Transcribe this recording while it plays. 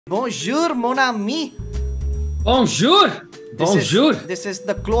Bonjour, mon ami. Bonjour. Bonjour. This is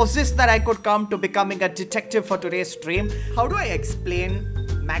the closest that I could come to becoming a detective for today's stream. How do I explain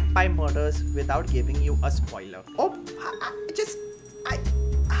Magpie Murders without giving you a spoiler? I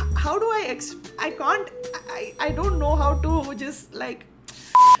don't know how to just like...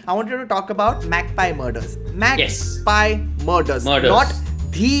 I wanted to talk about Magpie Murders. Magpie Murders. Not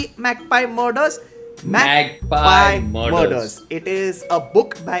the Magpie Murders. Magpie Murders. It is a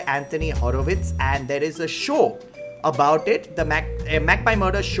book by Anthony Horowitz and there is a show about it, the Magpie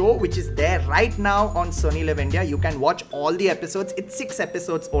Murders show, which is there right now on Sony Live India. You can watch all the episodes. It's 6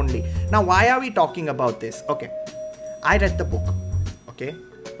 episodes only. Now, why are we talking about this? Okay, I read the book. Okay,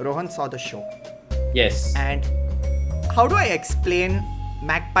 Rohan saw the show. Yes. And how do I explain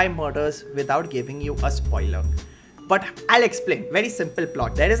Magpie Murders without giving you a spoiler? But I'll explain. Very simple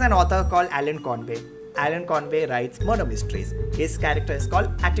plot. There is an author called Alan Conway. Alan Conway writes murder mysteries. His character is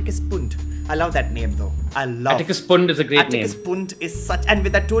called Atticus Punt. I love that name though. I love Atticus Punt is a great name. Atticus Punt is such, and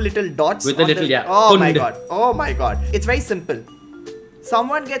with the 2 little dots. With the little, yeah. Oh Pund. my god. Oh my god. It's very simple.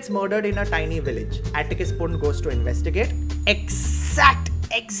 Someone gets murdered in a tiny village. Atticus Punt goes to investigate. Exact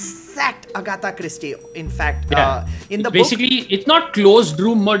Agatha Christie. In fact, in the basically, it's not closed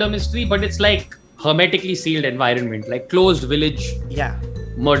room murder mystery, but it's like hermetically sealed environment, like closed village. Yeah.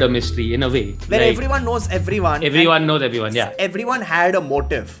 Murder mystery in a way. Where like, everyone knows everyone. Everyone knows everyone, yeah. Everyone had a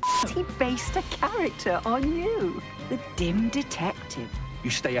motive. He based a character on you, the dim detective. You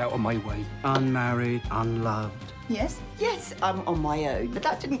stay out of my way. Unmarried, unloved. Yes, I'm on my own, but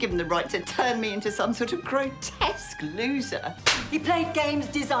that didn't give him the right to turn me into some sort of grotesque loser. He played games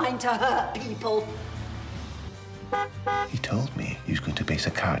designed to hurt people. He told me he was going to base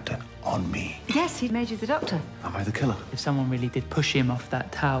a character on me. Yes, he made you the doctor. Am I the killer? If someone really did push him off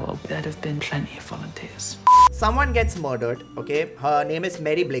that tower, there'd have been plenty of volunteers. Someone gets murdered, okay? Her name is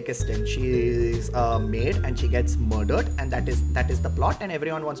Mary Blakiston. She is a maid and she gets murdered, and that is the plot, and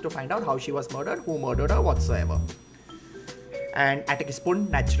everyone wants to find out how she was murdered, who murdered her, whatsoever. And Atticus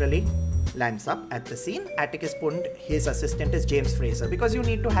Punt naturally lands up at the scene. Atticus Punt, his assistant is James Fraser, because you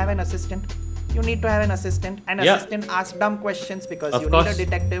need to have an assistant. You need to have an assistant. An assistant asks dumb questions because you need a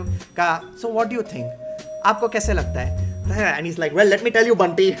detective. So what do you think? Aapko kaise lagta hai? And he's like, well, let me tell you,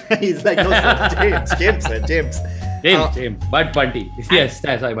 Bunty. He's like, no, sir, James. But Bunty. Yes,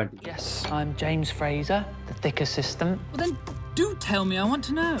 that's why Bunty. Yes, I'm James Fraser, the thick assistant. Well then, do tell me, I want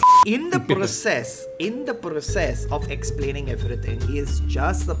to know. In the process of explaining everything, he is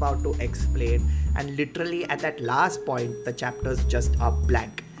just about to explain, and literally at that last point, the chapters just are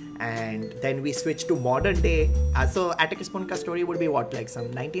blank. And then we switch to modern day. So Atticus Punt's story would be what, like some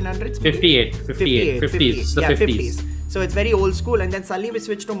 1900s? 50s. Yeah, 50s. So it's very old school. And then suddenly we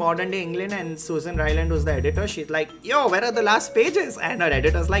switch to modern day England, and Susan Ryland, who's the editor, she's like, yo, where are the last pages? And her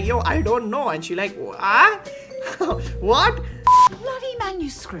editor's like, yo, I don't know. And she's like, what? Bloody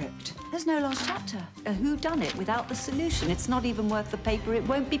manuscript. There's no last chapter. A whodunnit without the solution. It's not even worth the paper it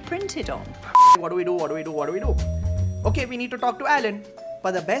won't be printed on. What do we do? Okay, we need to talk to Alan.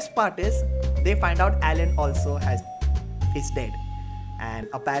 But the best part is, they find out Alan also is dead. And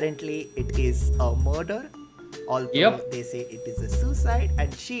apparently it is a murder. Although they say it is a suicide,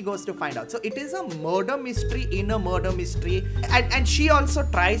 and she goes to find out. So it is a murder mystery in a murder mystery. And she also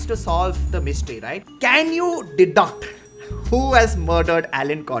tries to solve the mystery, right? Can you deduct who has murdered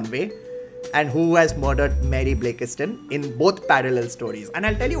Alan Conway and who has murdered Mary Blakiston in both parallel stories? And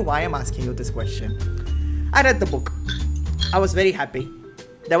I'll tell you why I'm asking you this question. I read the book. I was very happy.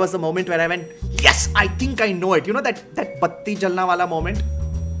 There was a moment where I went, yes, I think I know it. You know that batti jalna wala moment?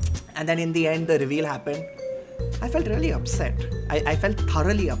 And then in the end, the reveal happened. I felt really upset. I felt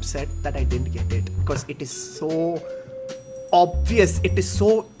thoroughly upset that I didn't get it, because it is so obvious. It is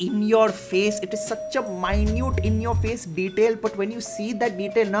so in your face. It is such a minute in your face detail. But when you see that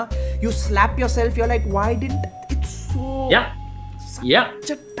detail, you slap yourself. You're like, why didn't it's so... Such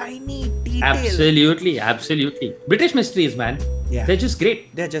a tiny detail. Absolutely. British mysteries, man. Yeah. They're just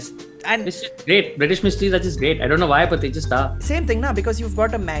great. They're just... It's just great. British mysteries are just great. I don't know why, but they just are. Same thing now, because you've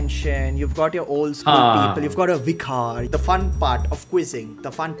got a mansion, you've got your old school people, you've got a vicar, the fun part of quizzing,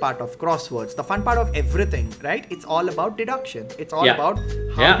 the fun part of crosswords, the fun part of everything, right? It's all about deduction. It's all about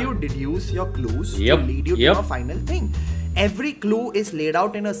how do you deduce your clues to lead you to a final thing. Every clue is laid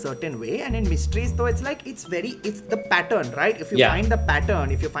out in a certain way, and in mysteries though, it's like it's the pattern, right? If you find the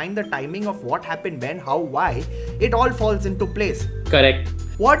pattern, if you find the timing of what happened when, how, why, it all falls into place. Correct.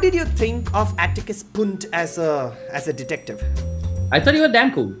 What did you think of Atticus Punt as a detective? I thought he was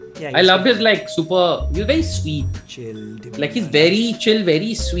damn cool. Yeah, I loved his he's very sweet. Chill. Like he's very chill,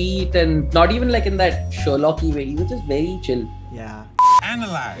 very sweet, and not even like in that Sherlocky way. He was just very chill. Yeah.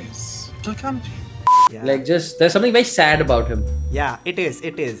 analyze, it'll come to you. Yeah. Like just there's something very sad about him. Yeah, it is.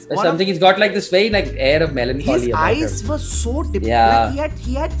 There's something he's got like this very like air of melancholy his about eyes him. were so deep. Yeah. Like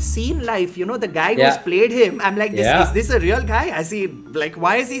he had seen life. You know, the guy who's played him. I'm like, is this a real guy? Has he like?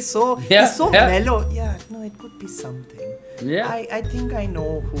 Why is he so? He's so mellow. Yeah, no, it could be something. Yeah. I think I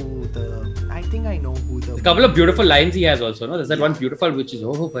know who the. A couple of beautiful lines he has also. No, there's that one beautiful which is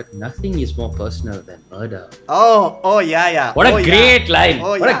but nothing is more personal than murder. Oh yeah. What a great line!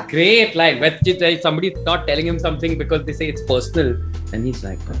 Oh, what a great line! When somebody's not telling him something because they say it's personal, and he's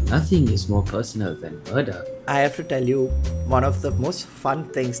like, but nothing is more personal than murder. I have to tell you, one of the most fun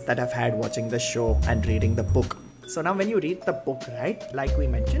things that I've had watching the show and reading the book. So now when you read the book, right, like we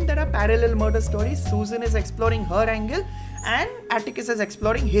mentioned, there are parallel murder stories. Susan is exploring her angle and Atticus is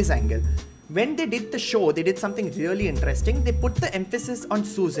exploring his angle. When they did the show, they did something really interesting. They put the emphasis on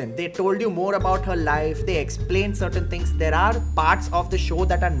Susan. They told you more about her life. They explained certain things. There are parts of the show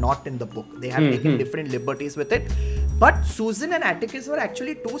that are not in the book. They have taken different liberties with it. But Susan and Atticus were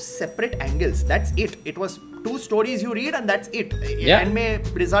actually two separate angles. That's it. It was two stories you read and that's it. Yeah. And mein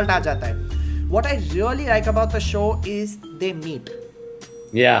result aa jata hai. What I really like about the show is they meet.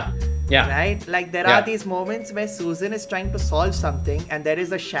 Yeah. Right? Like there are these moments where Susan is trying to solve something and there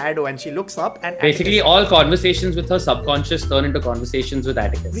is a shadow and she looks up and basically Atticus, all conversations with her subconscious turn into conversations with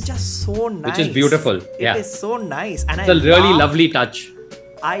Atticus. which are so nice. Which is beautiful. It is so nice. And it's a really lovely touch.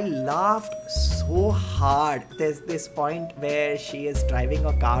 I laughed so hard. There's this point where she is driving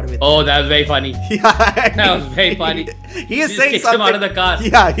a car with Oh, that was very funny. Yeah, that was very funny. He is She saying kicks something. him out of the car.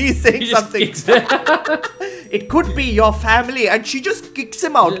 Yeah, he's saying something. It It could be your family, and she just kicks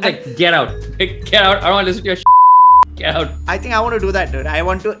him out. like, get out. Get out. I don't want to listen to your Get out. I think I want to do that, dude. I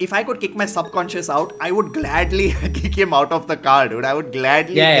want to. If I could kick my subconscious out, I would gladly kick him out of the car, dude. I would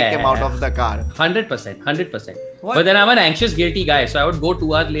gladly kick him out of the car. 100%. 100%. What? But then I'm an anxious, guilty guy, so I would go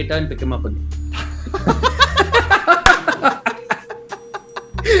 2 hours later and pick him up again.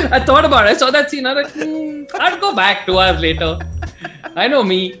 I thought about it. I saw that scene. I was like, I'd go back 2 hours later. I know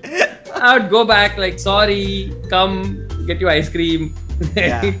me. I would go back like, sorry, come get your ice cream.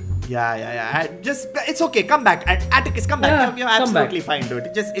 Yeah. Just, it's okay. Come back. Atticus, come back. You're absolutely fine, dude.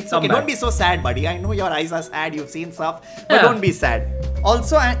 It's okay. Don't be so sad, buddy. I know your eyes are sad. You've seen stuff, but don't be sad.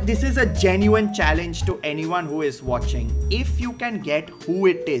 Also, this is a genuine challenge to anyone who is watching. If you can get who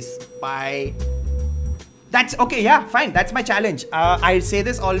it is by... That's okay, yeah, fine. That's my challenge. I say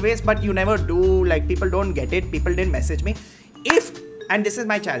this always, but you never do. Like, people don't get it. People didn't message me. And this is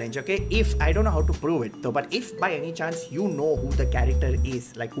my challenge, okay? If, I don't know how to prove it though, but if by any chance you know who the character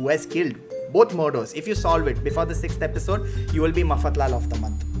is, like who has killed both murders, if you solve it before the 6th episode, you will be Mafatlal of the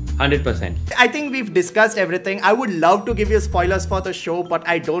month. 100%. I think we've discussed everything. I would love to give you spoilers for the show, but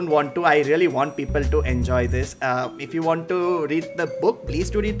I don't want to. I really want people to enjoy this. If you want to read the book, please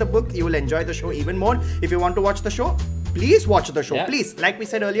do read the book. You will enjoy the show even more. If you want to watch the show, please watch the show. Please, like we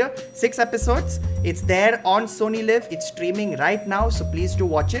said earlier, 6 episodes. It's there on Sony Live. It's streaming right now, so please do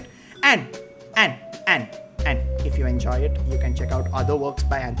watch it. And if you enjoy it, you can check out other works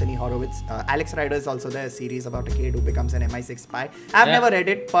by Anthony Horowitz. Alex Rider is also there, a series about a kid who becomes an MI6 spy. I've never read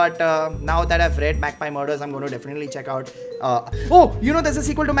it, but now that I've read Magpie Murders, I'm going to definitely check out. There's a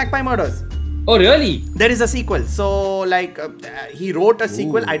sequel to Magpie Murders. Oh, really? There is a sequel. So, like, he wrote a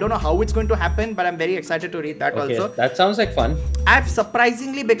sequel. I don't know how it's going to happen, but I'm very excited to read that also. That sounds like fun. I've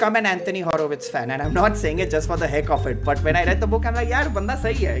surprisingly become an Anthony Horowitz fan, and I'm not saying it just for the heck of it. But when I read the book, I'm like, यार बंदा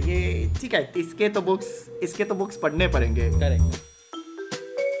सही है. ये ठीक है. इसके तो books पढ़ने पड़ेंगे. Correct.